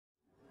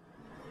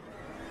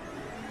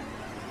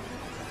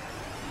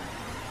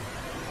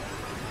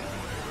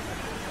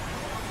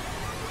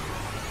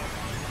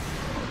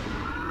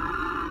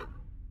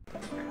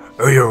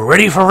Are you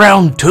ready for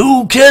round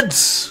 2,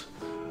 kids?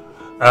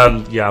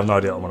 Yeah, I've no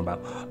idea what I'm on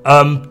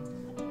about.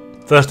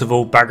 First of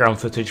all, background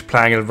footage,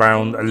 playing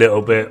around a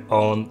little bit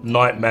on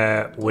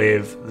Nightmare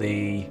with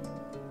the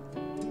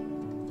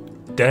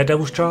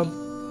Daredevil's Charm.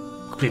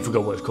 Completely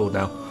forgot what it's called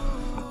now.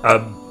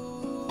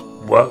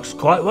 Works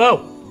quite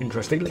well,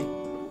 interestingly.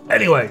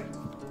 Anyway,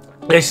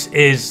 this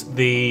is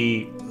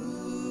the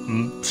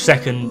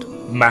second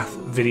math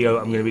video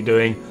I'm going to be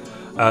doing.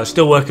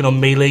 Still working on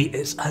melee.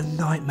 It's a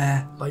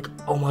nightmare. Like,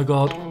 oh my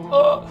god.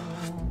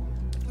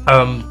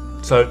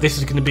 So this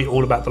is going to be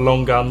all about the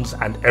long guns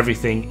and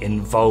everything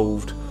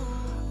involved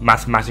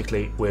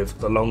mathematically with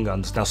the long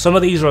guns. Now, some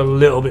of these are a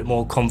little bit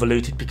more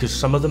convoluted because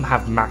some of them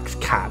have max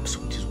caps,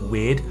 which is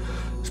weird,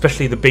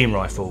 especially the beam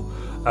rifle.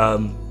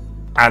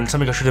 And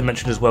something I should have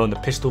mentioned as well in the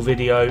pistol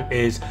video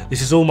is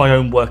this is all my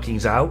own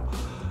workings out.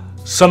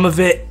 Some of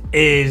it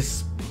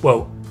is,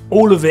 well,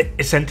 all of it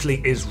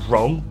essentially is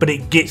wrong, but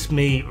it gets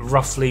me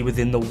roughly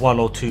within the 1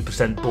 or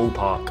 2%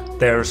 ballpark.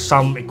 There are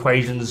some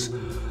equations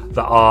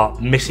that are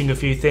missing a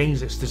few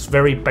things. It's this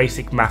very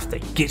basic math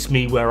that gets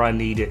me where I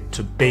need it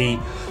to be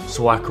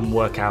so I can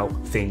work out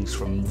things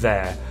from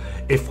there.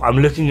 If I'm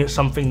looking at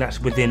something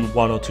that's within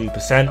 1 or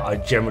 2%, I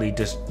generally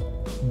just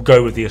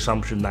go with the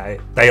assumption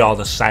that they are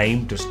the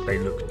same, just they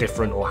look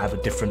different or have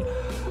a different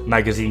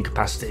magazine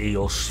capacity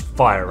or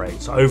fire rate.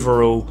 So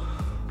overall,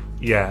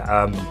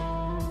 yeah,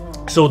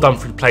 it's all done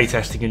through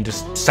playtesting and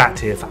just sat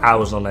here for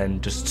hours on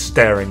end just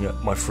staring at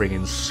my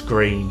friggin'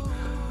 screen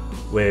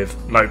with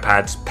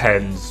notepads,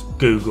 pens,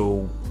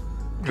 Google.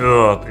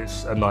 Ugh,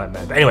 it's a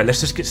nightmare. But anyway, let's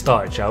just get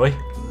started, shall we?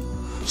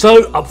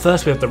 So up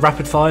first we have the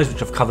rapid fires,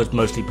 which I've covered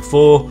mostly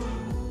before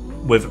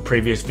with a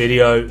previous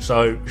video.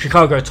 So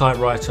Chicago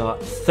typewriter,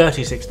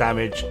 36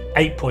 damage,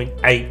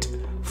 8.8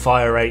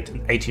 fire rate,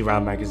 and 80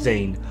 round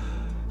magazine.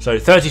 So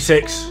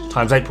 36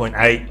 times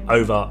 8.8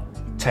 over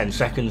 10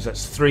 seconds,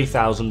 that's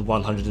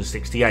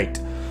 3,168.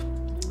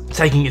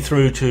 Taking it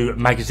through to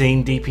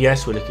magazine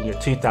DPS, we're looking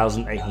at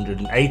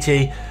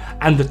 2,880,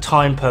 and the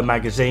time per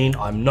magazine,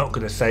 I'm not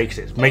going to say because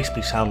it makes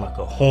me sound like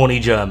a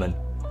horny German.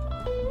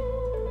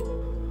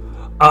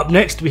 Up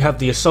next we have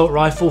the assault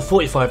rifle,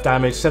 45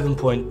 damage,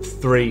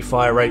 7.3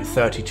 fire rate,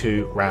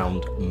 32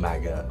 round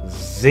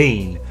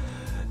magazine.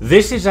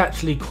 This is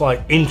actually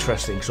quite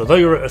interesting, so although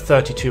you're at a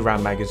 32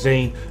 round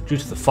magazine, due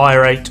to the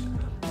fire rate,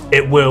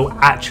 it will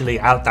actually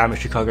outdamage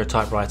Chicago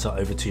typewriter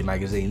over 2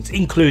 magazines,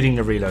 including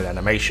the reload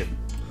animation.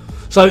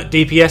 So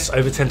DPS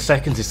over 10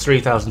 seconds is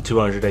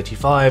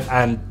 3,285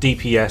 and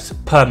DPS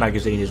per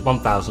magazine is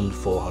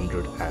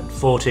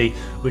 1,440,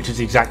 which is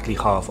exactly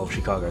half of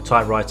Chicago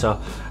typewriter,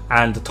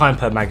 and the time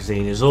per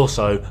magazine is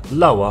also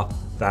lower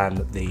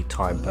than the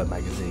time per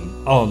magazine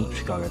on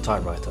Chicago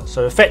typewriter.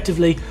 So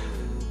effectively,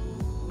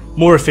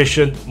 more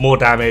efficient, more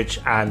damage,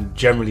 and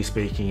generally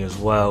speaking as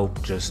well,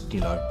 just, you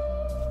know,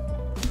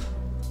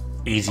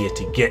 easier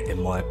to get in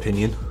my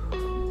opinion.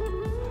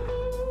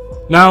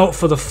 Now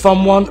for the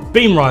fun one,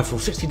 beam rifle,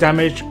 60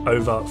 damage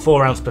over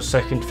 4 rounds per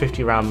second,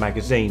 50 round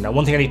magazine. Now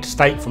one thing I need to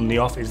state from the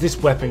off is this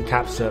weapon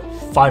caps at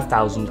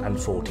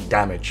 5,040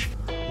 damage.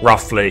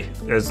 Roughly,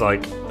 there's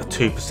like a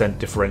 2%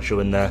 differential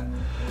in there.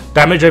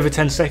 Damage over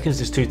 10 seconds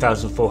is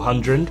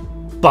 2,400,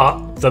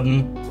 but the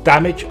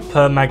damage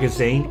per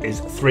magazine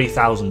is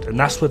 3,000, and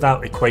that's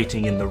without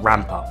equating in the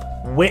ramp up,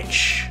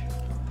 which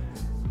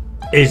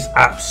is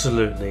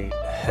absolutely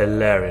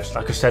hilarious.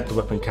 Like I said, the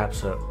weapon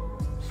caps at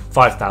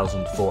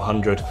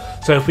 5,400.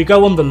 So if we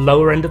go on the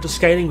lower end of the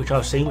scaling, which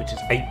I've seen, which is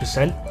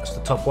 8%, that's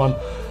the top one,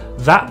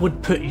 that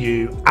would put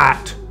you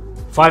at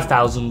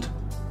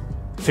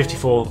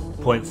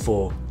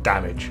 5,054.4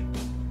 damage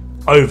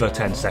over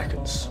 10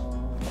 seconds.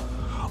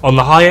 On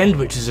the high end,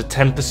 which is a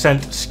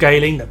 10%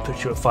 scaling, that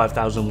puts you at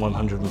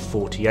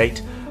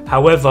 5,148.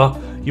 However,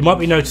 you might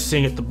be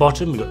noticing at the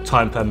bottom, we've got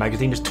time per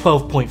magazine is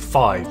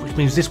 12.5, which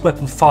means this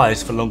weapon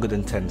fires for longer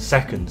than 10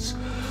 seconds.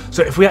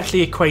 So if we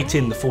actually equate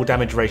in the full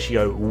damage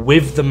ratio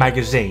with the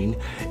magazine,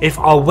 if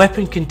our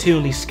weapon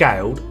continually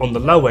scaled, on the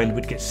low end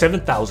we'd get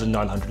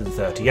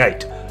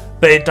 7,938,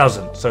 but it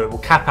doesn't, so it will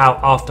cap out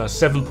after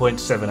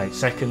 7.78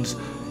 seconds,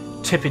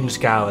 tipping the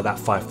scale at that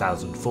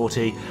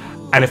 5,040,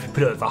 and if we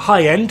put it at the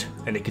high end,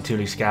 and it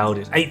continually scaled,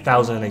 it's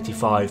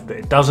 8,085, but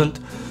it doesn't,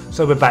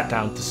 so we're back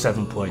down to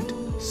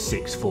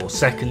 7.64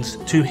 seconds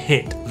to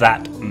hit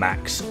that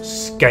max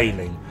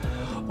scaling.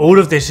 All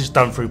of this is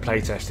done through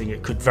playtesting.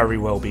 It could very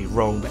well be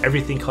wrong, but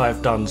everything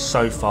I've done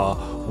so far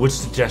would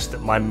suggest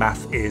that my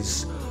math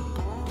is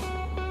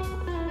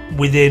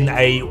within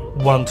a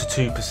 1 to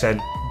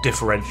 2%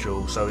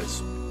 differential, so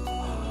it's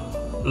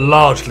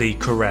largely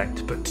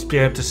correct. But to be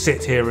able to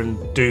sit here and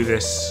do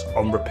this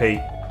on repeat,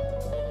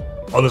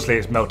 honestly,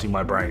 it's melting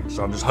my brain.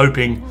 So I'm just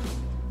hoping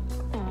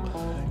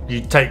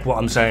you take what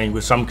I'm saying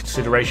with some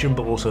consideration,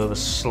 but also with a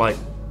slight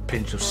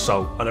pinch of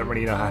salt. I don't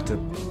really know how to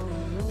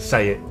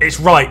say it. It's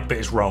right, but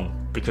it's wrong,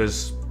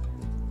 because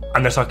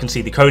unless I can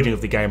see the coding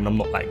of the game and I'm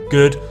not that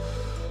good,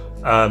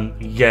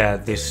 yeah,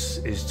 this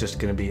is just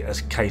going to be a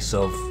case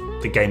of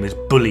the game is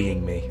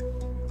bullying me.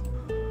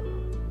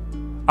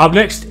 Up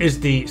next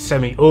is the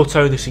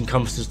semi-auto. This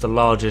encompasses the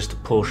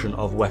largest portion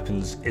of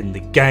weapons in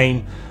the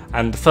game,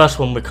 and the first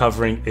one we're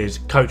covering is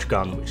Coach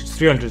Gun, which is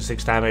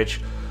 306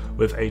 damage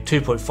with a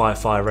 2.5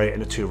 fire rate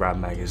and a 2-round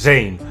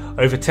magazine.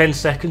 Over 10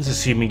 seconds,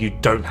 assuming you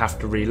don't have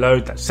to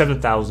reload, that's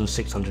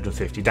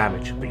 7,650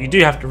 damage. But you do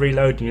have to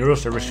reload, and you're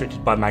also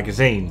restricted by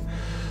magazine.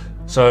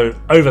 So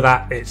over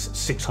that, it's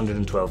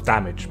 612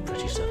 damage,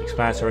 pretty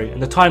self-explanatory,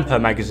 and the time per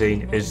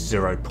magazine is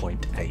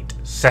 0.8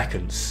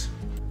 seconds.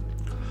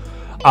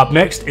 Up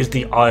next is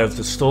the Eye of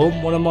the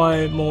Storm, one of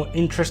my more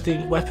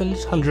interesting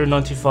weapons,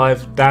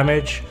 195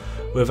 damage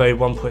with a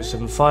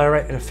 1.7 fire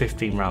rate and a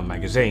 15-round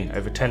magazine.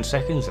 Over 10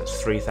 seconds, that's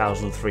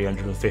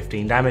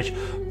 3,315 damage,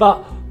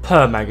 but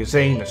per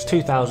magazine, that's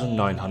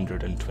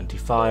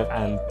 2,925,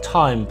 and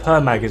time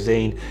per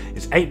magazine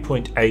is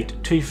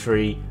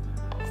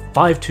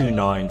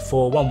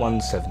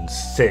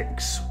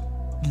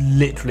 8.82352941176,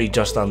 literally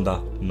just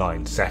under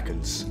 9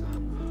 seconds.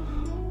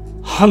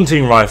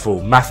 Hunting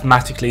rifle,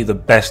 mathematically the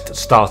best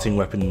starting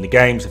weapon in the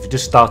game. So if you're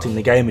just starting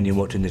the game and you're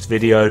watching this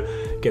video,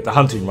 get the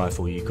hunting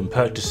rifle. You can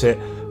purchase it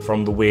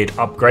from the weird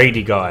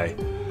upgradey guy.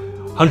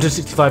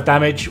 165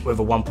 damage with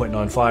a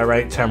 1.9 fire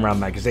rate, 10-round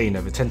magazine.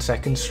 Over 10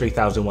 seconds,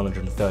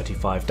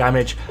 3,135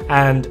 damage,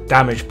 and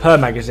damage per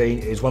magazine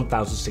is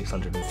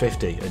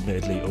 1,650.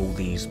 Admittedly, all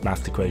these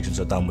math equations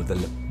are done with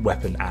the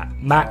weapon at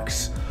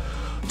max.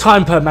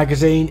 Time per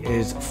magazine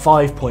is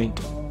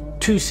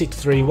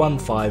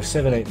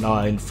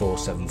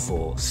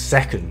 5.26315789474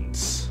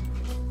 seconds.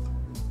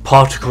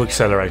 Particle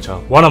Accelerator,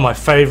 one of my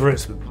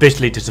favourites, but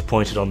bitterly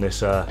disappointed on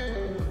this the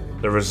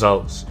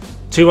results.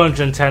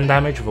 210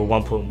 damage with a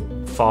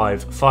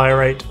 1.5 fire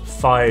rate,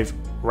 5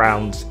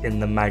 rounds in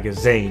the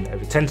magazine.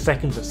 Over 10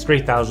 seconds it's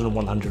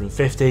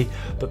 3,150,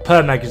 but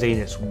per magazine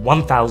it's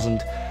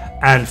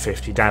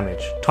 1,050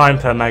 damage. Time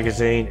per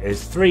magazine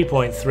is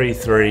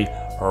 3.33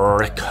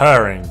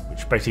 recurring,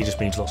 which basically just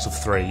means lots of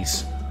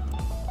threes.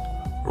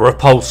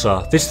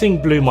 Repulsor. This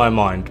thing blew my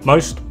mind.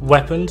 Most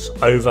weapons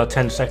over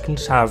 10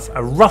 seconds have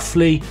a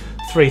roughly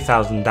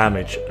 3,000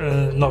 damage.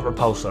 Not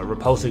Repulsor.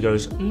 Repulsor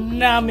goes,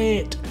 damn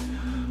it.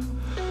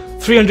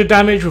 300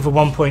 damage with a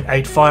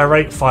 1.8 fire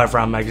rate,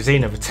 5-round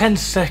magazine. Over 10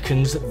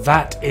 seconds,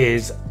 that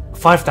is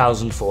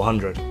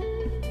 5,400.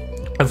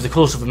 Over the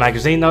course of a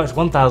magazine, though, it's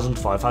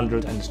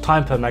 1,500, and its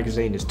time per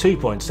magazine is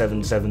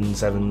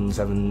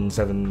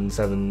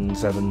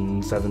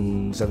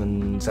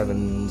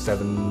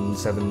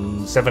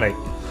 2.77777777777778.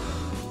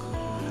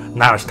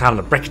 Now it's time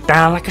to break it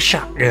down like a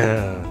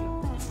shotgun.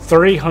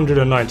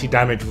 390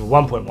 damage with a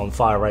 1.1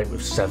 fire rate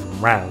with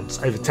 7 rounds.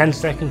 Over 10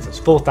 seconds, that's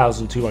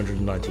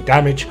 4,290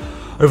 damage.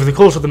 Over the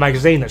course of the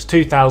magazine, that's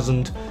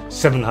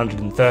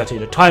 2,730.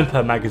 The time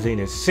per magazine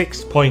is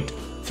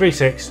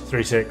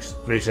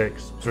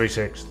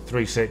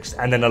 6.3636363636,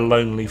 and then a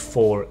lonely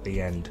 4 at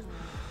the end.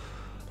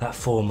 That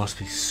 4 must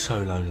be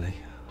so lonely.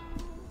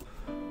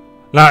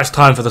 Now it's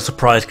time for the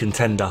surprise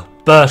contender,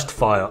 Burst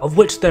Fire, of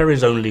which there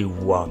is only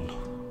one.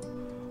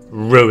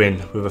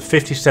 Ruin, with a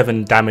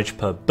 57 damage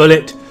per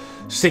bullet,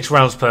 6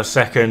 rounds per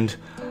second,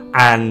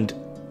 and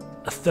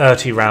a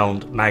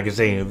 30-round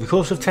magazine. Over the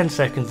course of 10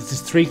 seconds, this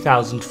is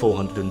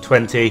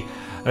 3,420,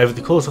 and over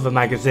the course of a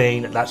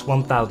magazine, that's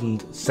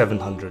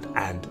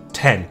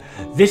 1,710.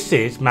 This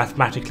is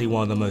mathematically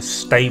one of the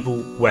most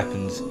stable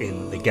weapons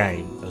in the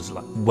game, as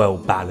like well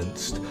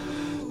balanced.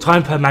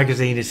 Time per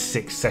magazine is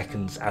 6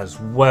 seconds as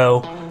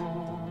well.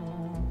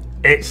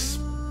 It's,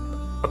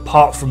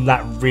 apart from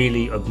that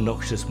really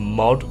obnoxious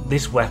mod,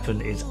 this weapon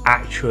is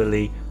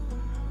actually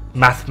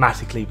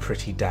mathematically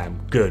pretty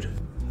damn good.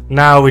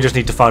 Now we just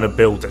need to find a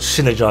build that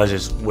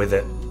synergizes with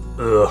it.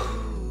 Ugh.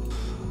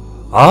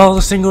 All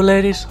the single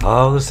ladies,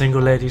 all the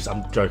single ladies.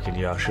 I'm joking,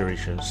 yeah, I sure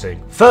shouldn't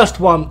sing. First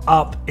one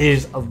up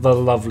is the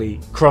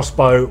lovely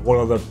Crossbow, one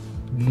of the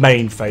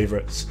main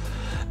favourites.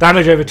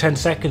 Damage over 10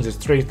 seconds is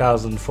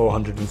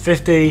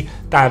 3,450.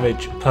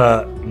 Damage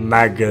per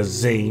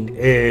magazine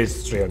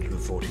is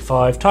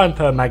 345. Time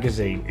per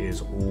magazine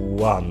is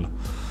 1.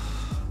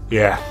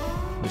 Yeah,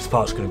 this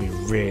part's going to be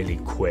really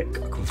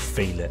quick. I can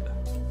feel it.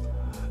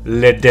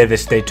 Le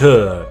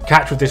Devastateur.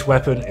 Catch with this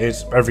weapon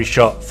is every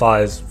shot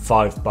fires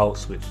 5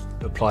 bolts, which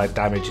apply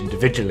damage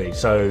individually.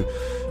 So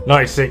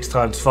 96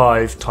 times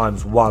 5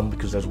 times 1,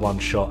 because there's 1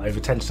 shot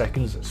over 10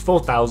 seconds, that's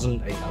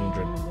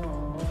 4,800.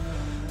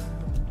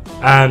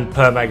 And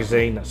per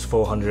magazine, that's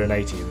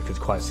 480, because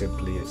quite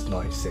simply it's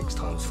 96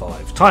 times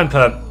 5. Time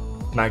per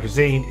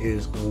magazine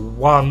is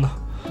 1.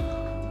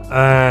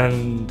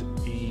 And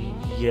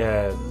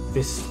yeah,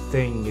 this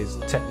thing is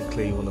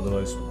technically one of the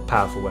most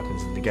powerful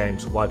weapons in the game,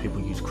 so why people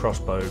use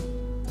Crossbow,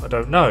 I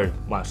don't know.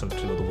 Might have something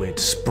to do with the weird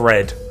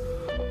spread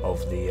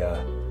of the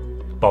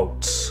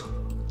bolts.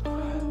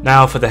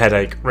 Now for the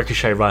headache,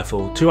 Ricochet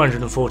rifle,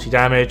 240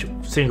 damage,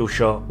 single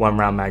shot, 1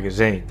 round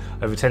magazine.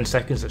 Over 10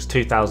 seconds, that's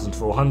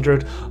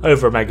 2,400.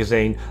 Over a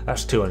magazine,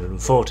 that's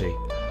 240.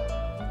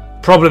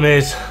 Problem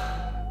is,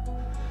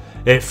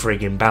 it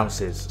friggin'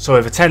 bounces. So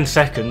over 10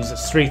 seconds,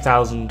 it's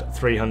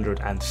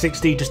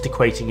 3,360, just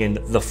equating in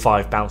the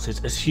 5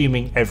 bounces,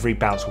 assuming every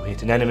bounce will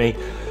hit an enemy.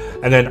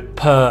 And then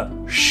per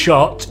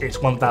shot,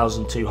 it's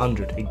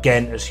 1,200.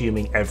 Again,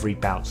 assuming every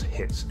bounce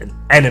hits an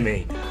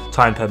enemy.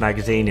 Time per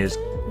magazine is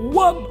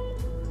 1.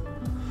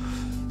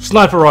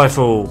 Sniper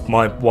rifle,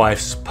 my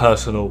wife's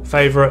personal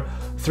favourite.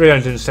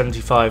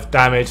 375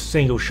 damage,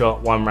 single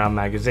shot, 1 round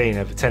magazine.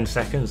 Over 10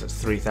 seconds, that's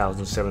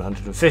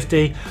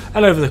 3,750.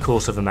 And over the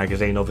course of a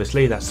magazine,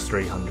 obviously, that's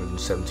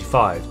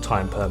 375.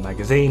 Time per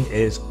magazine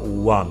is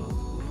 1.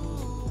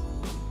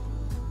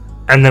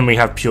 And then we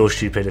have pure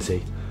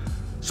stupidity.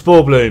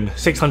 Spore Bloom,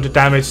 600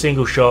 damage,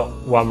 single shot,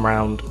 1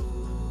 round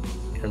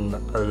in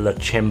La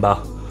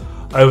Chimba.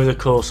 Over the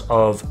course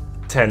of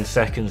 10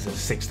 seconds, that's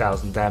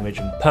 6,000 damage,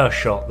 and per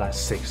shot, that's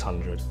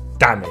 600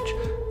 damage.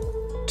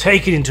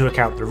 Taking into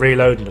account the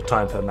reload and the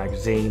time per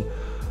magazine,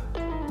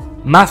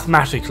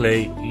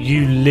 mathematically,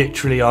 you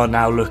literally are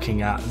now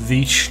looking at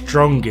the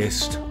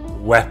strongest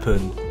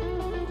weapon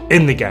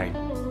in the game.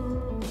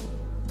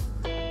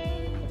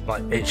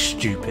 Like, it's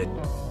stupid.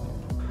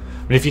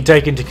 And if you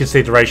take into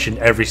consideration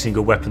every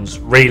single weapon's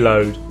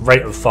reload,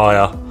 rate of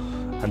fire,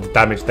 and the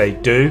damage they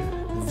do,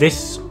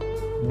 this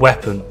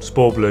weapon,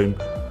 Spore Bloom,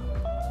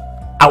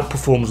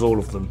 outperforms all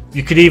of them.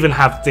 You could even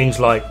have things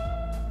like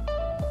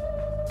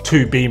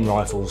 2 beam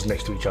rifles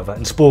next to each other,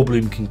 and Spore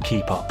Bloom can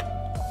keep up.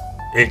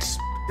 It's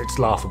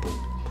laughable.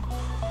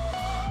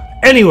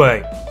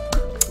 Anyway,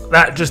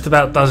 that just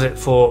about does it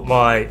for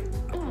my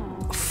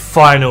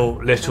final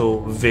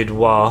little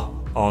vidoir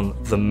on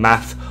the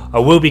math. I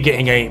will be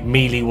getting a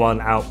melee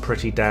one out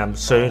pretty damn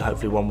soon,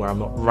 hopefully one where I'm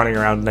not running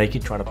around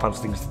naked trying to punch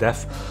things to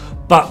death,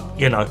 but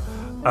you know,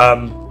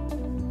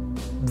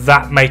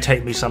 that may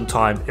take me some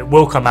time. It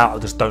will come out, I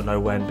just don't know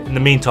when. But in the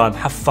meantime,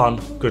 have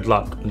fun, good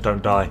luck, and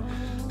don't die.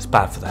 It's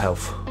bad for the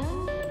health.